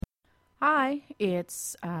Hi,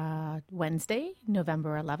 it's Wednesday,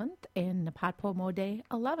 November 11th, in Napatpo Day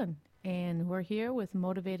 11, and we're here with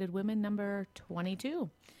Motivated Women number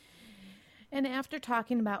 22. And after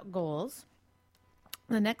talking about goals,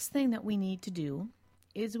 the next thing that we need to do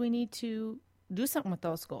is we need to do something with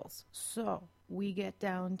those goals. So we get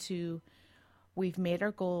down to we've made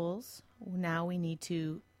our goals. Now we need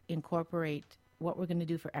to incorporate what we're going to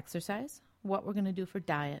do for exercise, what we're going to do for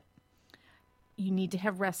diet. You need to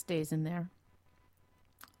have rest days in there.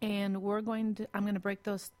 And I'm going to break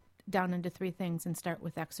those down into three things and start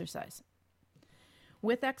with exercise.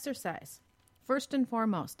 With exercise, first and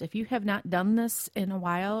foremost, if you have not done this in a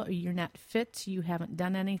while, or you're not fit, you haven't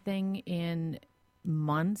done anything in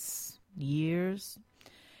months, years,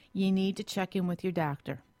 you need to check in with your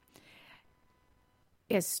doctor.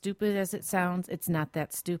 As stupid as it sounds, it's not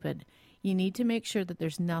that stupid. You need to make sure that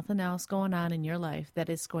there's nothing else going on in your life that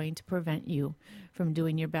is going to prevent you from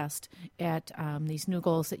doing your best at these new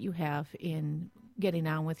goals that you have in getting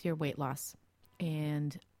on with your weight loss.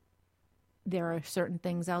 And there are certain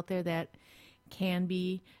things out there that can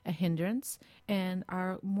be a hindrance and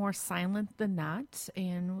are more silent than not.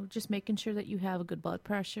 And just making sure that you have a good blood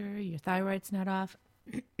pressure, your thyroid's not off,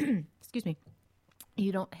 excuse me,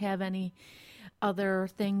 you don't have any other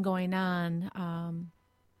thing going on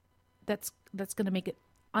that's going to make it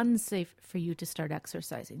unsafe for you to start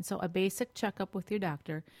exercising. So a basic checkup with your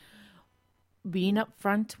doctor, being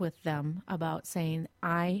upfront with them about saying,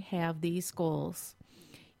 I have these goals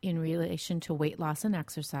in relation to weight loss and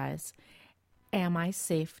exercise. Am I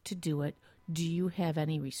safe to do it? Do you have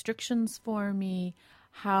any restrictions for me?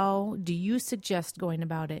 How do you suggest going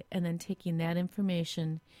about it? And then taking that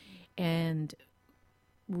information and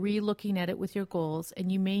re-looking at it with your goals, and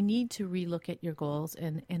you may need to re-look at your goals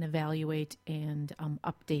and evaluate and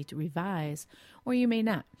update, revise, or you may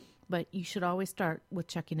not. But you should always start with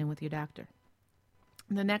checking in with your doctor.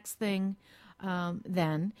 The next thing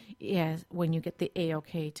then is when you get the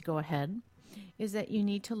A-OK to go ahead is that you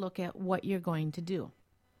need to look at what you're going to do.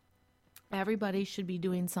 Everybody should be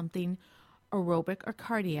doing something aerobic or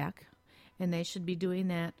cardiac, and they should be doing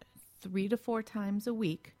that 3 to 4 times a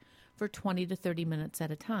week for 20 to 30 minutes at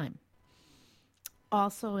a time.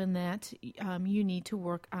 Also in that, you need to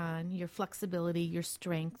work on your flexibility, your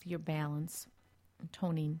strength, your balance,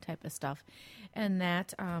 toning type of stuff. And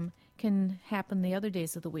that can happen the other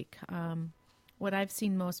days of the week. What I've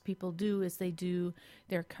seen most people do is they do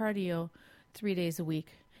their cardio 3 days a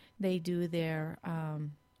week. They do their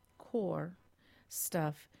core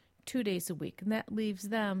stuff 2 days a week. And that leaves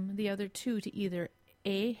them, the other two, to either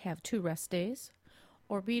A, have 2 rest days,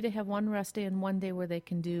 or B, to have 1 rest day and 1 day where they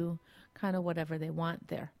can do kind of whatever they want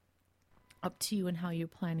there. Up to you and how you're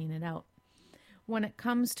planning it out. When it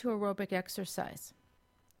comes to aerobic exercise,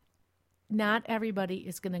 not everybody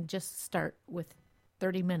is going to just start with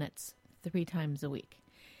 30 minutes 3 times a week.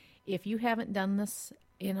 If you haven't done this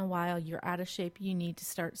in a while, you're out of shape, you need to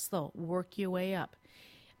start slow. Work your way up.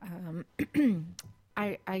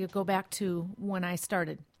 I go back to when I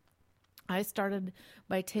started. I started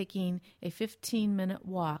by taking a 15-minute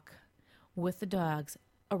walk with the dogs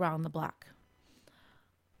around the block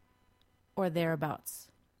or thereabouts.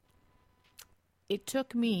 It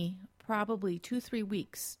took me probably 2-3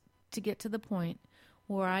 weeks to get to the point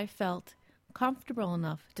where I felt comfortable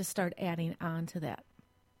enough to start adding on to that.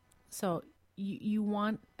 So you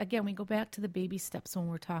want, again, we go back to the baby steps when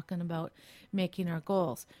we're talking about making our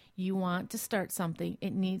goals. You want to start something.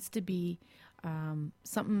 It needs to be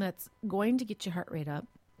something that's going to get your heart rate up.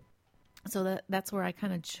 So that's where I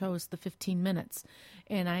kind of chose the 15 minutes.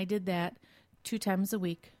 And I did that 2 times a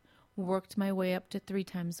week, worked my way up to 3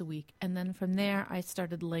 times a week. And then from there, I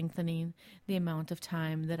started lengthening the amount of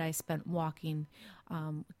time that I spent walking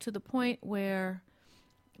to the point where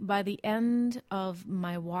by the end of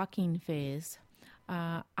my walking phase,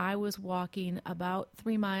 I was walking about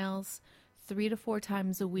 3 miles, 3 to 4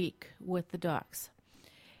 times a week with the dogs.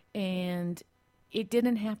 And it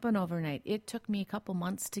didn't happen overnight. It took me a couple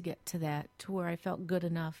months to get to that, to where I felt good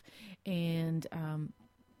enough and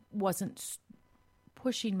wasn't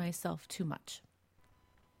pushing myself too much.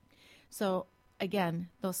 So again,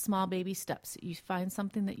 those small baby steps. You find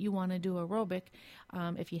something that you want to do aerobic.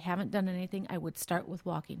 If you haven't done anything, I would start with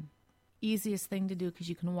walking. Easiest thing to do because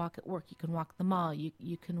you can walk at work, you can walk the mall,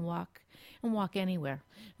 you can walk anywhere.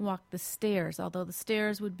 Walk the stairs, although the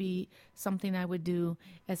stairs would be something I would do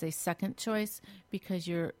as a second choice because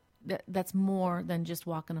that's more than just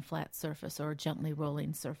walking a flat surface or a gently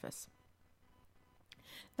rolling surface.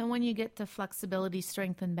 Then when you get to flexibility,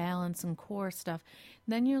 strength, and balance and core stuff,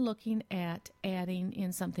 then you're looking at adding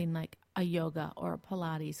in something like a yoga or a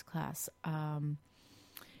Pilates class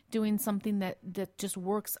doing something that just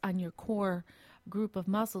works on your core group of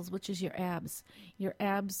muscles, which is your abs. Your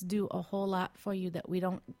abs do a whole lot for you that we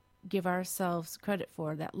don't give ourselves credit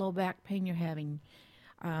for. That low back pain you're having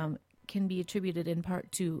can be attributed in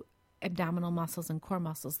part to abdominal muscles and core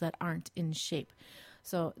muscles that aren't in shape.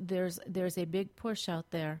 So there's a big push out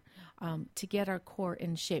there to get our core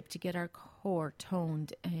in shape, to get our core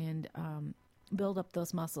toned and build up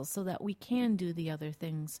those muscles so that we can do the other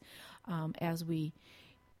things as we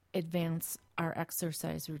advance our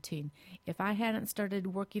exercise routine. If I hadn't started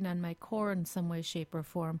working on my core in some way, shape, or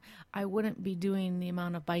form, I wouldn't be doing the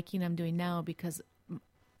amount of biking I'm doing now, because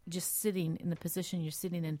just sitting in the position you're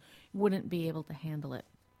sitting in wouldn't be able to handle it.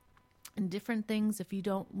 And different things, if you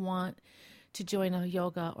don't want to join a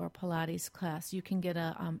yoga or Pilates class, you can get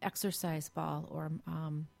a exercise ball, or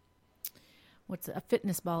a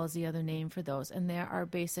fitness ball is the other name for those. And there are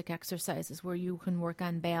basic exercises where you can work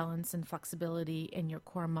on balance and flexibility in your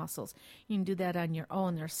core muscles. You can do that on your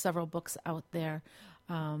own. There are several books out there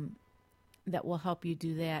that will help you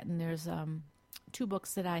do that. And there's 2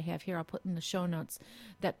 books that I have here, I'll put in the show notes,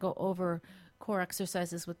 that go over core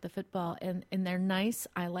exercises with the Fitball, and they're nice.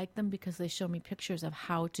 I like them because they show me pictures of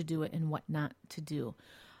how to do it and what not to do.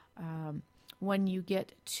 When you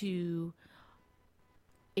get to,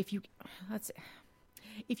 if you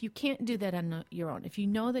can't do that on your own, if you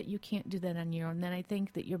know that you can't do that on your own, then I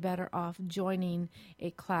think that you're better off joining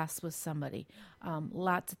a class with somebody.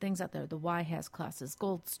 Lots of things out there. The Y has classes.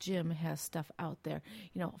 Gold's Gym has stuff out there.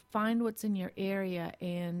 Find what's in your area,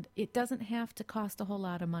 and it doesn't have to cost a whole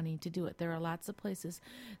lot of money to do it. There are lots of places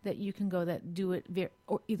that you can go that do it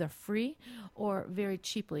or either free or very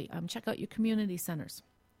cheaply. Check out your community centers.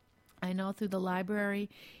 I know through the library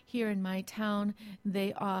here in my town,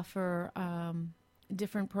 they offer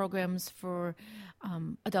different programs for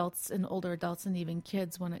adults and older adults and even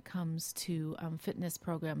kids when it comes to fitness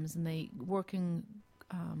programs, and they work in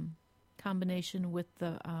combination with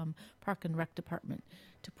the Park and Rec department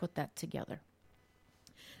to put that together.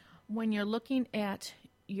 When you're looking at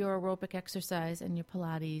your aerobic exercise and your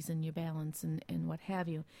Pilates and your balance and what have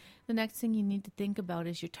you, the next thing you need to think about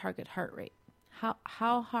is your target heart rate.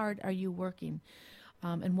 How hard are you working,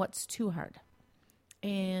 and what's too hard?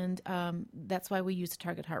 And that's why we use the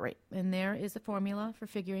target heart rate. And there is a formula for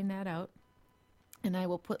figuring that out. And I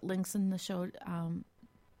will put links in the show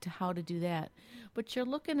to how to do that. But you're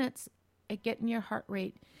looking at getting your heart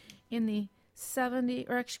rate in the from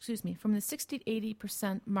the 60 to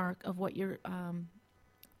 80% mark of what your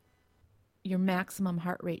maximum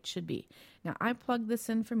heart rate should be. Now, I plugged this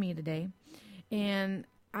in for me today, and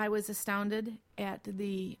I was astounded at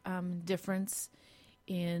the difference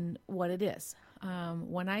in what it is.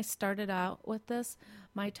 When I started out with this,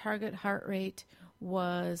 my target heart rate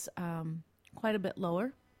was quite a bit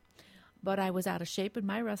lower, but I was out of shape, and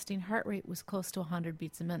my resting heart rate was close to 100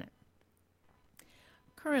 beats a minute.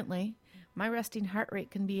 Currently, my resting heart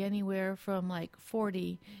rate can be anywhere from like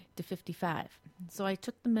 40 to 55. So I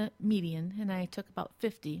took the median, and I took about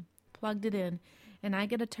 50, plugged it in, and I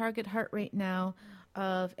get a target heart rate now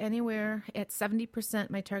of anywhere at 70%,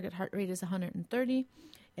 my target heart rate is 130.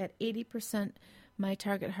 At 80%, my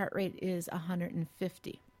target heart rate is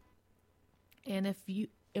 150. And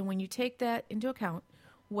when you take that into account,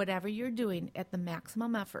 whatever you're doing at the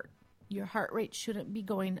maximum effort, your heart rate shouldn't be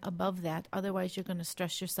going above that. Otherwise, you're going to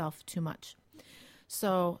stress yourself too much.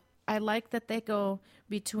 So I like that they go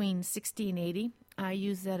between 60 and 80. I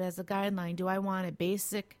use that as a guideline. Do I want a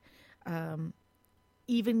basic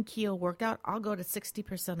even keel workout? I'll go to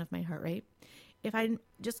 60% of my heart rate. If I'm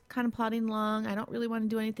just kind of plodding along, I don't really want to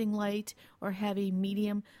do anything light or heavy,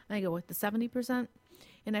 medium, I go with the 70%.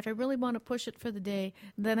 And if I really want to push it for the day,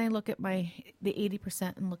 then I look at the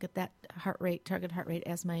 80% and look at that heart rate, target heart rate,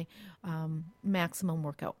 as my maximum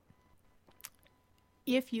workout.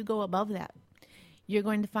 If you go above that, you're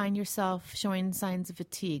going to find yourself showing signs of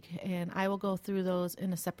fatigue. And I will go through those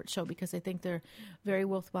in a separate show because I think they're very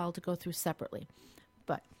worthwhile to go through separately.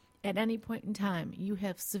 But at any point in time, you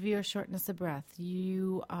have severe shortness of breath,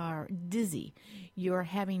 you are dizzy, you're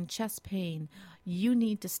having chest pain, you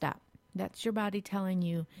need to stop. That's your body telling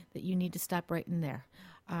you that you need to stop right in there.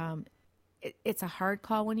 It's a hard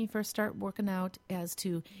call when you first start working out as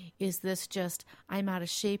to, is this just, I'm out of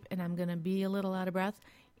shape and I'm going to be a little out of breath?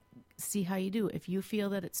 See how you do. If you feel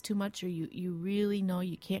that it's too much or you really know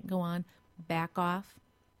you can't go on, back off,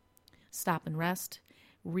 stop and rest.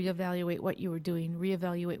 Reevaluate what you were doing,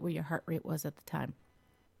 reevaluate where your heart rate was at the time.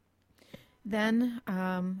 Then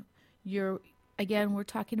we're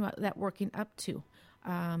talking about that working up to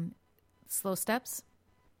slow steps,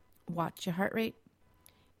 watch your heart rate,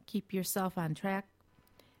 keep yourself on track,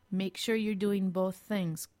 make sure you're doing both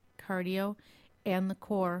things, cardio and the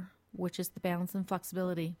core, which is the balance and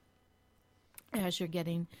flexibility, as you're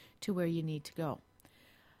getting to where you need to go.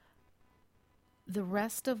 The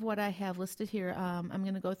rest of what I have listed here, I'm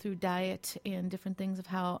going to go through diet and different things of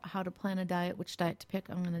how to plan a diet, which diet to pick.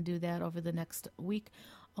 I'm going to do that over the next week,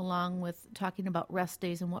 along with talking about rest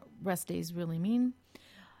days and what rest days really mean.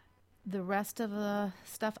 The rest of the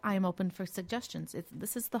stuff, I am open for suggestions.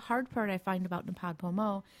 This is the hard part I find about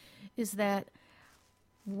NaPodPoMo, is that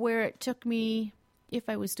where it took me, if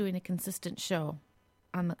I was doing a consistent show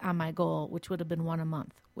on my goal, which would have been one a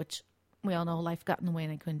month, which we all know life got in the way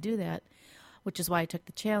and I couldn't do that, which is why I took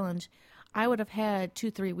the challenge, I would have had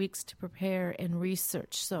 2-3 weeks to prepare and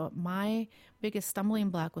research. So my biggest stumbling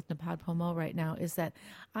block with NaPodPoMo right now is that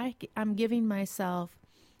I'm giving myself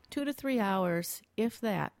 2 to 3 hours, if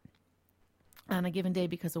that, on a given day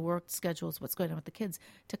because of work schedules, what's going on with the kids,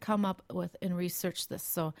 to come up with and research this.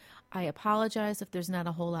 So I apologize if there's not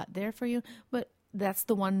a whole lot there for you, but that's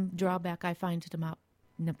the one drawback I find to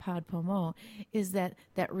NaPodPoMo, is that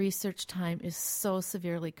research time is so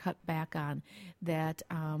severely cut back on that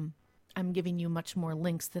I'm giving you much more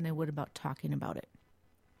links than I would about talking about it.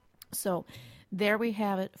 So there we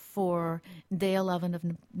have it for day 11 of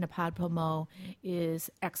NaPodPoMo, is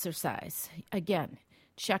exercise. Again,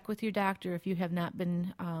 check with your doctor if you have not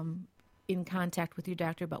been in contact with your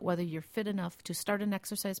doctor about whether you're fit enough to start an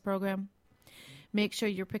exercise program. Make sure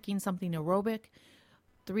you're picking something aerobic.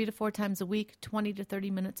 3 to 4 times a week, 20 to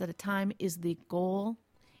 30 minutes at a time is the goal.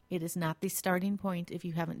 It is not the starting point if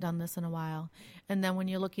you haven't done this in a while. And then when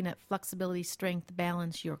you're looking at flexibility, strength,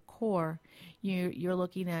 balance, your core, you're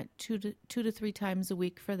looking at 2 to 3 times a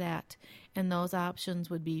week for that. And those options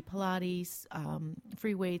would be Pilates,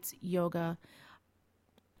 free weights, yoga,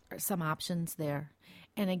 some options there.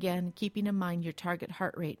 And again, keeping in mind your target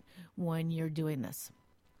heart rate when you're doing this.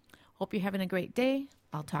 Hope you're having a great day.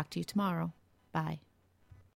 I'll talk to you tomorrow. Bye.